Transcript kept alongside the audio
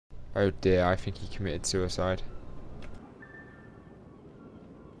Oh dear, I think he committed suicide.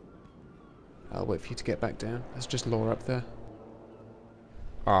 I'll wait for you to get back down. There's just lore up there.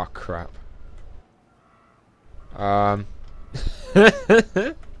 Oh crap. Um.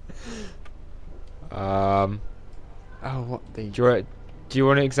 um. Oh, what the... Do you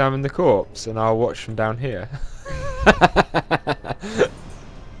want to examine the corpse, and I'll watch from down here?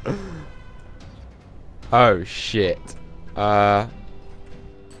 Oh shit. On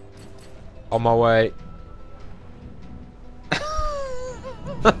my way.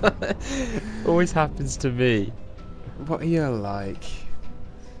 Always happens to me. What are you like?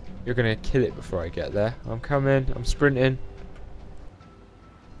 You're gonna kill it before I get there. I'm coming. I'm sprinting.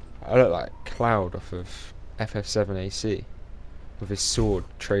 I look like Cloud off of FF7AC with his sword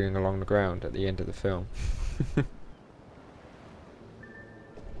trailing along the ground at the end of the film.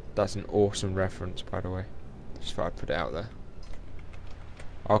 That's an awesome reference, by the way. Just thought I'd put it out there.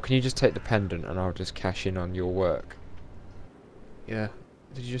 Oh, can you just take the pendant and I'll just cash in on your work? Yeah.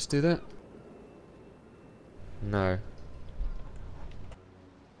 Did you just do that? No.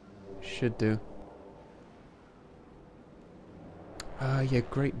 Should do. Yeah,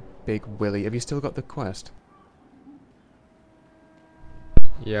 great big Willy. Have you still got the quest?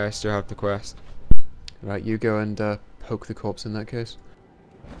 Yeah, I still have the quest. Right, you go and poke the corpse in that case.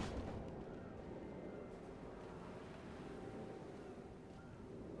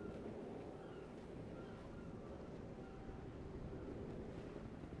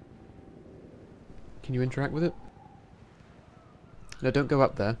 Can you interact with it? No, don't go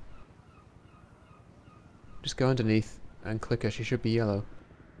up there. Just go underneath and click her. She should be yellow.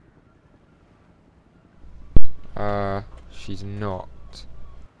 She's not.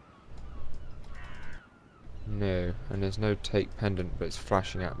 No, and there's no take pendant, but it's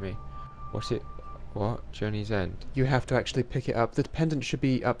flashing at me. What's it? What? Journey's End? You have to actually pick it up. The pendant should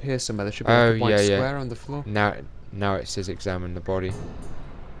be up here somewhere. There should be Oh, like a white yeah, yeah. square on the floor. Now it says examine the body.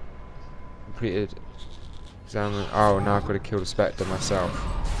 Completed. Examine. Oh, now I've got to kill the Spectre myself.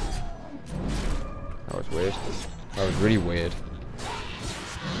 That was weird. That was really weird.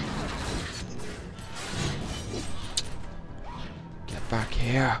 Get back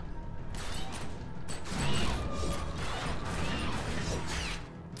here.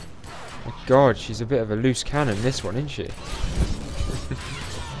 My God, she's a bit of a loose cannon, this one, isn't she?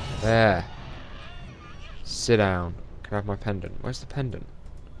 There. Sit down. Can I have my pendant? Where's the pendant?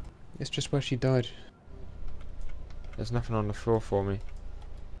 It's just where she died. There's nothing on the floor for me.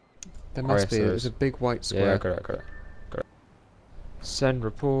 There Oh, must yes, be. there There's is. a big white square. Yeah, I got it. Send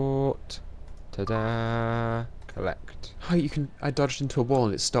report. Ta-da. Collect. Hi, you can... I dodged into a wall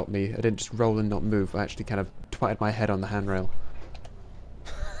and it stopped me. I didn't just roll and not move. I actually kind of twatted my head on the handrail.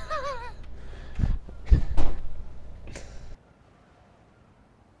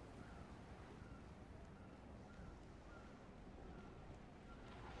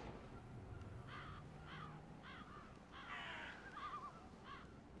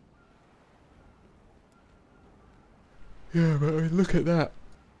 Yeah, but I mean, look at that.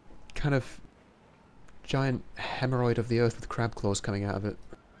 Kind of giant hemorrhoid of the earth with crab claws coming out of it.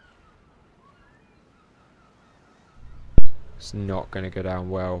 It's not going to go down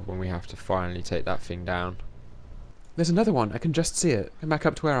well when we have to finally take that thing down. There's another one. I can just see it. Come back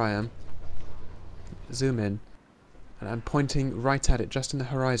up to where I am. Zoom in. And I'm pointing right at it, just in the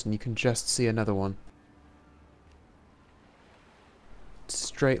horizon. You can just see another one.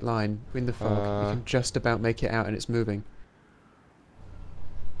 Straight line in the fog. You can just about make it out and it's moving.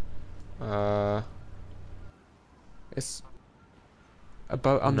 It's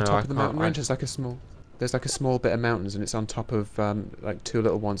about on the No, top I of the can't- mountain range. There's like a small bit of mountains, and it's on top of like two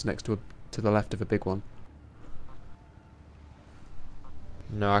little ones next to to the left of a big one.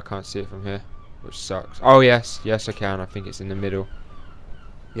 No, I can't see it from here, which sucks. Oh yes, yes I can. I think it's in the middle.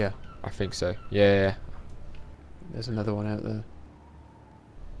 Yeah, I think so. Yeah. there's another one out there.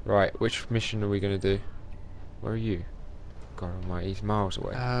 Right, which mission are we going to do? Where are you? God almighty, he's miles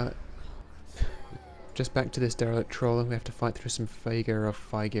away. Just back to this derelict trawler. We have to fight through some Fager or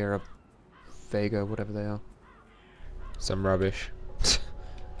Figer or Vago, whatever they are. Some rubbish.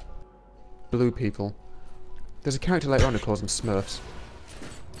 Blue people. There's a character later on who calls them Smurfs.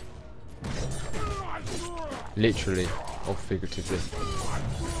 Literally, or figuratively.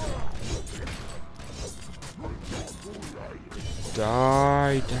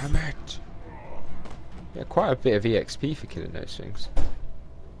 Die, damn it! Yeah, quite a bit of EXP for killing those things.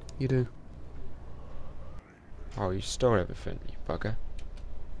 You do. Oh, you stole everything, you bugger.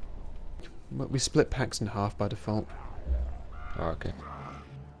 We split packs in half by default. Oh, okay.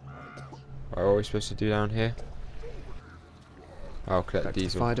 Right, what are we supposed to do down here? I'll collect Back to the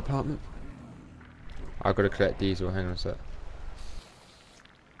diesel. fire department. I've got to collect diesel. Hang on a sec.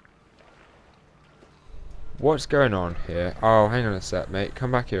 What's going on here? Oh, hang on a sec, mate.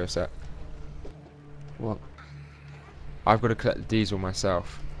 Come back here a sec. What? I've got to collect the diesel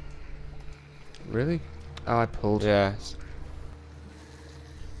myself. Really? Oh, I pulled. Yes.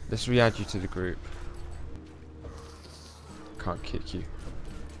 Let's re-add you to the group. Can't kick you.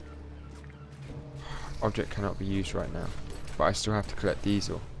 Object cannot be used right now, but I still have to collect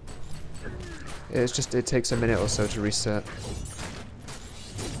diesel. It's just, it takes a minute or so to reset.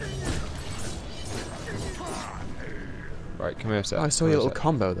 Right, come here a sec. Oh, I saw your little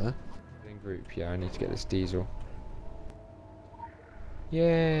combo there. In group, yeah, I need to get this diesel.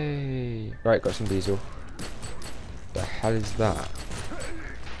 Yay! Right, got some diesel. The hell is that?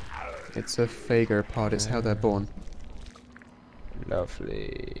 It's a Fager pod, it's how they're born.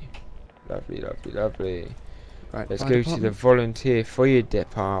 Lovely. Lovely, lovely, lovely. Right, Let's fire go to the department. volunteer fire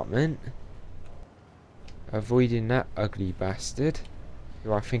department. Avoiding that ugly bastard.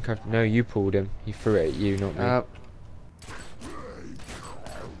 Who I think I've... No, you pulled him. He threw it at you, not me.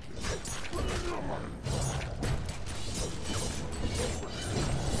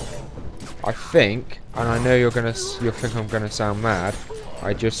 I think, and I know you'll think I'm gonna sound mad.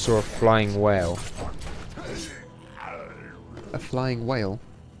 I just saw a flying whale. A flying whale?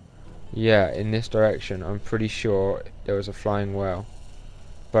 Yeah, in this direction. I'm pretty sure there was a flying whale,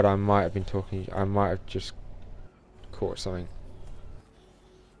 but I might have been talking. I might have just caught something.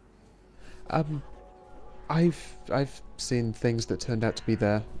 I've seen things that turned out to be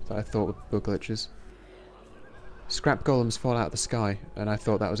there that I thought were glitches. Scrap golems fall out of the sky, and I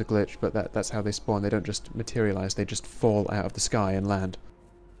thought that was a glitch, but that's how they spawn. They don't just materialize, they just fall out of the sky and land.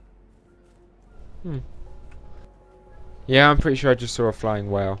 Yeah, I'm pretty sure I just saw a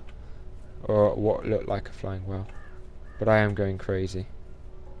flying whale. Or what looked like a flying whale. But I am going crazy.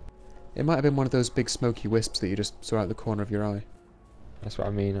 It might have been one of those big smoky wisps that you just saw out the corner of your eye. That's what I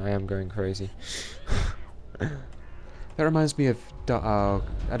mean, I am going crazy. That reminds me of...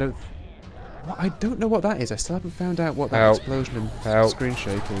 I don't know what that is. I still haven't found out what that Help. explosion and Help. screen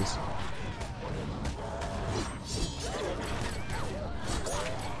shake is.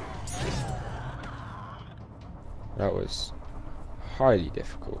 That was highly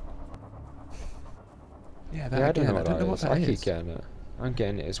difficult. Yeah, that Yeah, again. I don't know that what is. that I is. keep getting it. I'm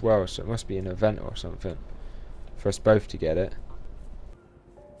getting it as well, so it must be an event or something. For us both to get it.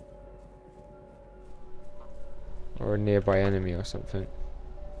 Or a nearby enemy or something.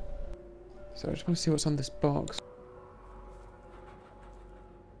 So I just want to see what's on this box.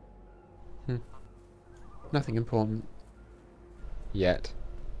 Nothing important. Yet.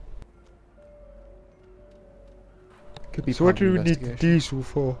 Could be So what part of do an we need the investigation. diesel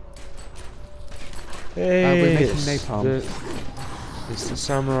for? Hey, we're making it's napalm. It's the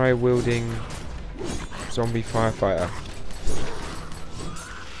samurai wielding zombie firefighter.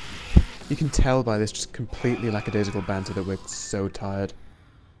 You can tell by this just completely lackadaisical banter that we're so tired.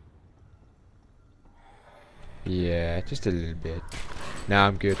 Yeah, just a little bit. Nah,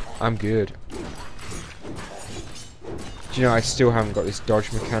 I'm good. I'm good. Do you know, I still haven't got this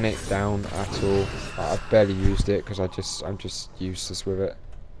dodge mechanic down at all. I've barely used it because I'm just useless with it.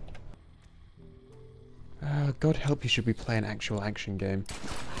 God help you should we play an actual action game.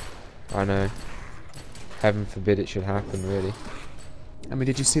 I know. Heaven forbid it should happen, really. I mean,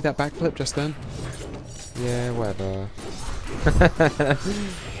 did you see that backflip just then? Yeah, whatever.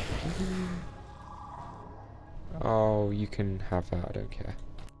 Oh, you can have that, I don't care.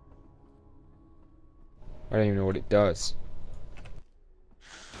 I don't even know what it does.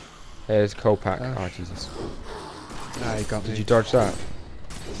 There's a coal pack. Oh, Jesus. Ah, you got me. Did you dodge that?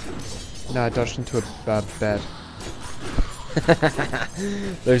 No, I dodged into a bed.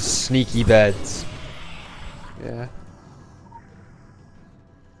 Those sneaky beds. Yeah.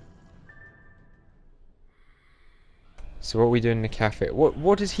 So what are we doing in the cafe?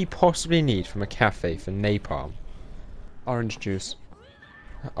 What does he possibly need from a cafe for napalm? Orange juice.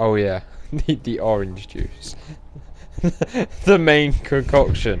 Oh yeah, the orange juice. The main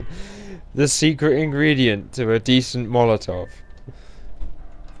concoction. The secret ingredient to a decent Molotov.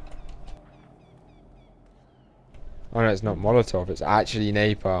 Oh no, it's not Molotov, it's actually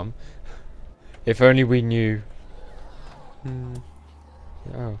napalm. If only we knew.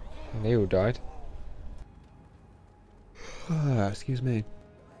 Oh, they all died. Excuse me.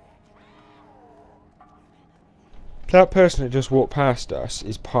 That person that just walked past us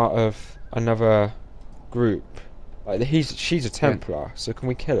is part of another group. Like she's a Templar, so can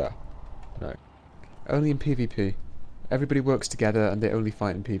we kill her? No. Only in PvP. Everybody works together and they only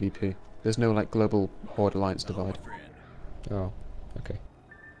fight in PvP. There's no like global Horde Alliance divide. Oh. Okay.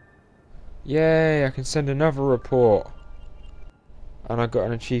 Yay, I can send another report. And I got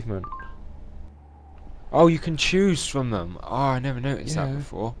an achievement. Oh, you can choose from them. Oh, I never noticed that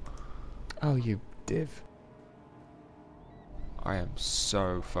before. Oh, you div. I am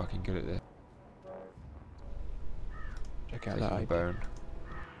so fucking good at this. Check out Taking that the ID. bone.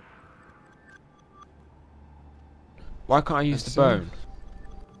 Why can't I use the bone?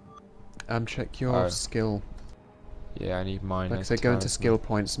 Check your Oh. skill. Yeah, I need minor. Like I said, go into skill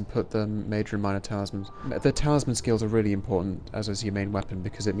points and put the major and minor talismans. The talisman skills are really important as is your main weapon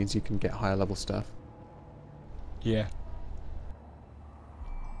because it means you can get higher level stuff. Yeah.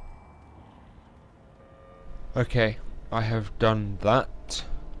 Okay, I have done that.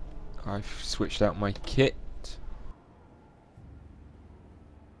 I've switched out my kit.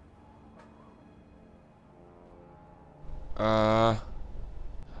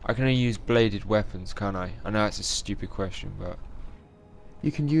 I can only use bladed weapons, can't I? I know that's a stupid question, but...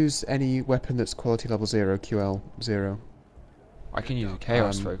 You can use any weapon that's quality level 0, QL 0. I can use a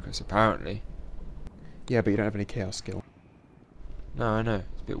chaos focus, apparently. Yeah, but you don't have any chaos skill. No, I know.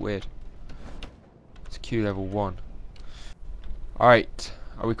 It's a bit weird. It's Q level 1. Alright,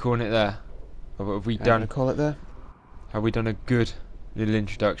 are we calling it there? Have we done... Call it there? Have we done a good little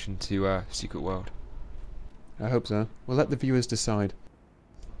introduction to Secret World? I hope so. We'll let the viewers decide.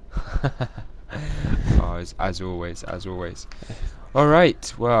 Oh, as always, as always.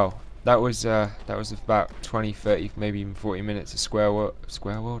 Alright, well, that was about 20, 30, maybe even 40 minutes of Square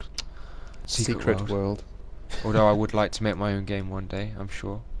World? Secret World. Although I would like to make my own game one day, I'm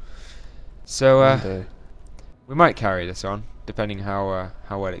sure. So, One day. we might carry this on, depending how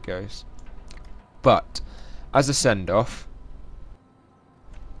well it goes. But, as a send-off,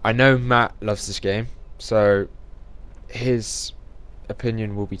 I know Matt loves this game, so his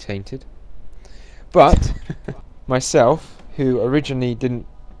opinion will be tainted. But myself, who originally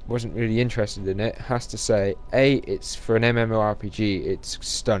wasn't really interested in it, has to say, A, it's for an MMORPG, it's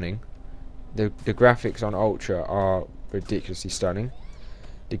stunning. The graphics on Ultra are ridiculously stunning.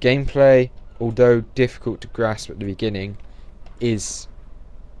 The gameplay, although difficult to grasp at the beginning, is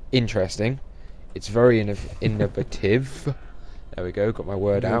interesting. It's very innovative. There we go, got my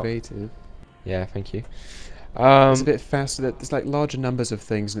word Innovative. out. Yeah, thank you. It's a bit faster. It's like larger numbers of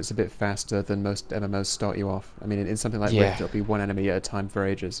things, and it's a bit faster than most MMOs start you off. I mean, in something like Rift, it'll be one enemy at a time for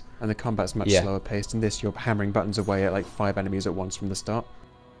ages, and the combat's much slower paced. In this, you're hammering buttons away at like 5 enemies at once from the start.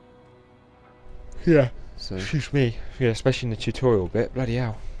 Yeah. So. Excuse me. Yeah, especially in the tutorial bit. Bloody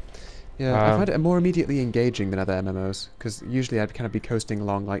hell. Yeah, I find it more immediately engaging than other MMOs, because usually I'd kind of be coasting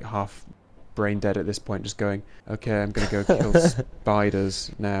along like half brain dead at this point, just going, okay, I'm going to go kill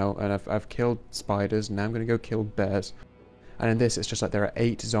spiders now, and I've killed spiders, and now I'm going to go kill bears. And in this, it's just like there are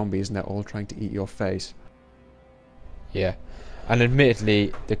 8 zombies, and they're all trying to eat your face. Yeah. And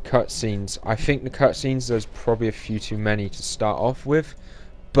admittedly, the cutscenes, I think the cutscenes, there's probably a few too many to start off with,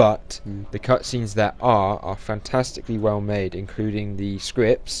 but the cutscenes that are fantastically well made, including the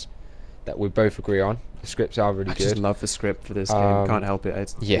scripts that we both agree on. The scripts are really good. I just love the script for this game. Can't help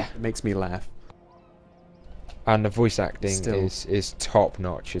it. It makes me laugh. And the voice acting is top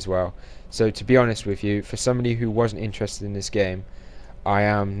notch as well. So to be honest with you, for somebody who wasn't interested in this game, I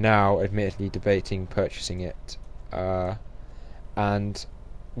am now admittedly debating purchasing it. And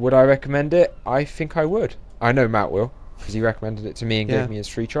would I recommend it? I think I would. I know Matt will, because he recommended it to me and gave me his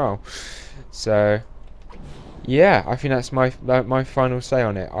free trial. So yeah, I think that's my final say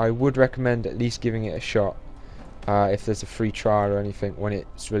on it. I would recommend at least giving it a shot. If there's a free trial or anything when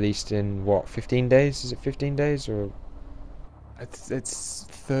it's released in, what, 15 days? Is it 15 days or...? It's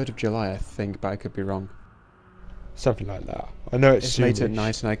 3rd of July, I think, but I could be wrong. Something like that. I know it's late at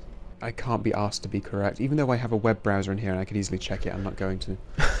night and I can't be asked to be correct. Even though I have a web browser in here and I could easily check it, I'm not going to.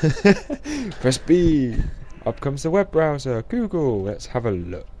 Press B. Up comes the web browser. Google. Let's have a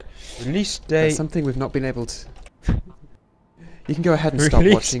look. Release date... That's something we've not been able to... You can go ahead and stop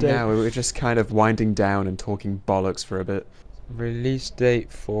watching now. We're just kind of winding down and talking bollocks for a bit. Release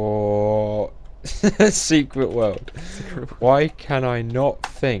date for Secret World. Why can I not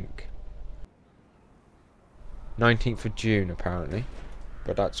think? 19th of June, apparently.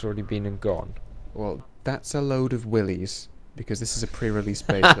 But that's already been and gone. Well, that's a load of willies, because this is a pre-release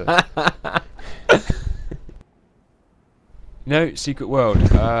beta. No, Secret World.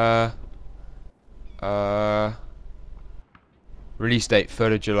 Release date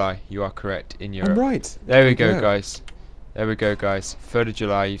 3rd of July. You are correct in Europe. I'm right. There we go, guys. There we go, guys. 3rd of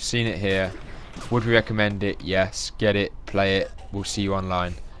July. You've seen it here. Would we recommend it? Yes. Get it. Play it. We'll see you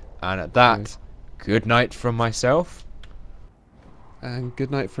online. And at that, good night from myself. And good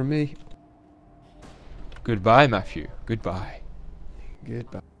night from me. Goodbye, Matthew. Goodbye.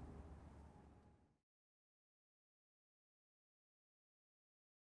 Goodbye.